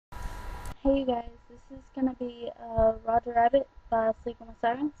Hey you guys, this is gonna be Roger Rabbit by Sleeping with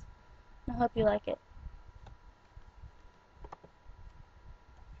Sirens, and I hope you like it.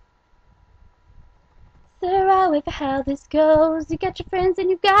 Sarah, with how this goes, you got your friends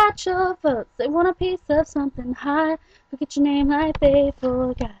and you got your folks. They want a piece of something high, forget your name like they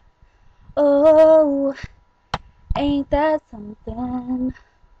forgot. Oh, ain't that something?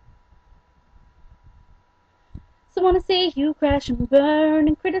 So wanna see you crash and burn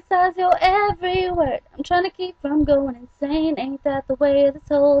and criticize your every word. I'm trying to keep from going insane, ain't that the way of this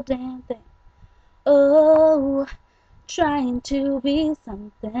whole damn thing? Oh, trying to be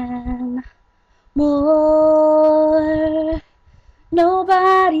something more.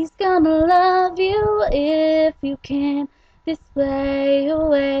 Nobody's gonna love you if you can't display a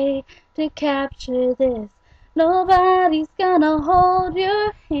way to capture this. Nobody's gonna hold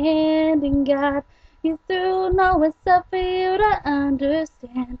your hand and guide you through. No, it's up for you to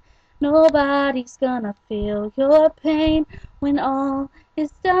understand. Nobody's gonna feel your pain when all is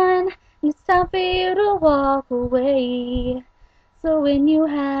done. And it's time for you to walk away. So when you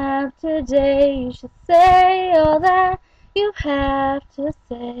have today, you should say all that you have to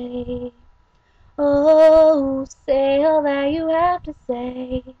say. Oh, say all that you have to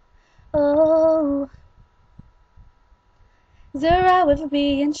say. Oh, is there right with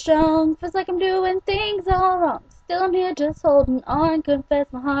being strong? Feels like I'm doing things all wrong. Still I'm here just holding on, confess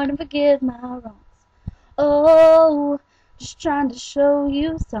my heart and forgive my wrongs. Oh, just trying to show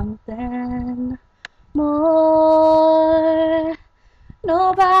you something more.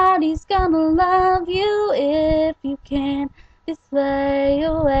 Nobody's gonna love you if you can't display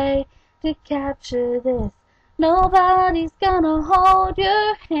a way to capture this. Nobody's gonna hold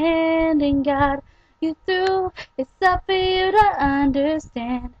your hand and guide you through. It's up for you to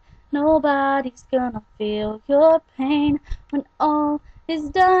understand. Nobody's gonna feel your pain when all is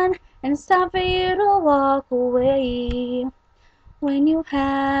done, and it's time for you to walk away. When you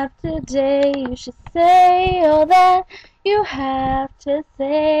have today, you should say all that you have to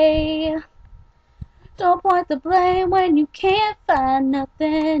say. Don't point the blame when you can't find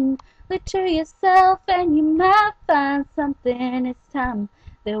nothing. Look to yourself and you might find something. It's time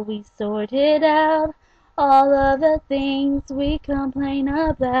that we sort it out, all of the things we complain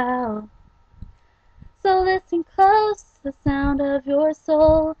about. So listen close to the sound of your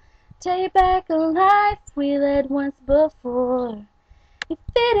soul. Take back a life we led once before. If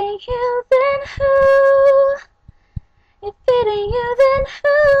it ain't you, then who? If it ain't you, then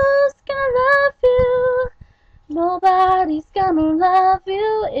who's gonna love you? Nobody's gonna love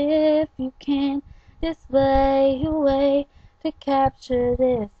you if you can't display a way to capture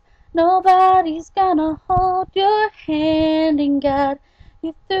this. Nobody's gonna hold your hand and guide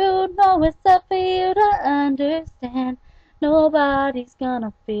you through. No, it's up for you to understand. Nobody's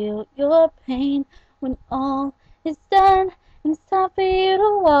gonna feel your pain when all is done. And it's time for you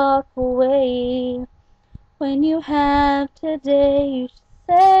to walk away. When you have today, you should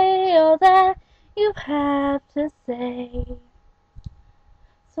say all that you have to say.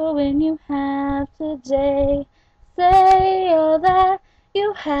 So when you have today, say all that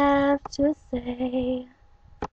you have to say.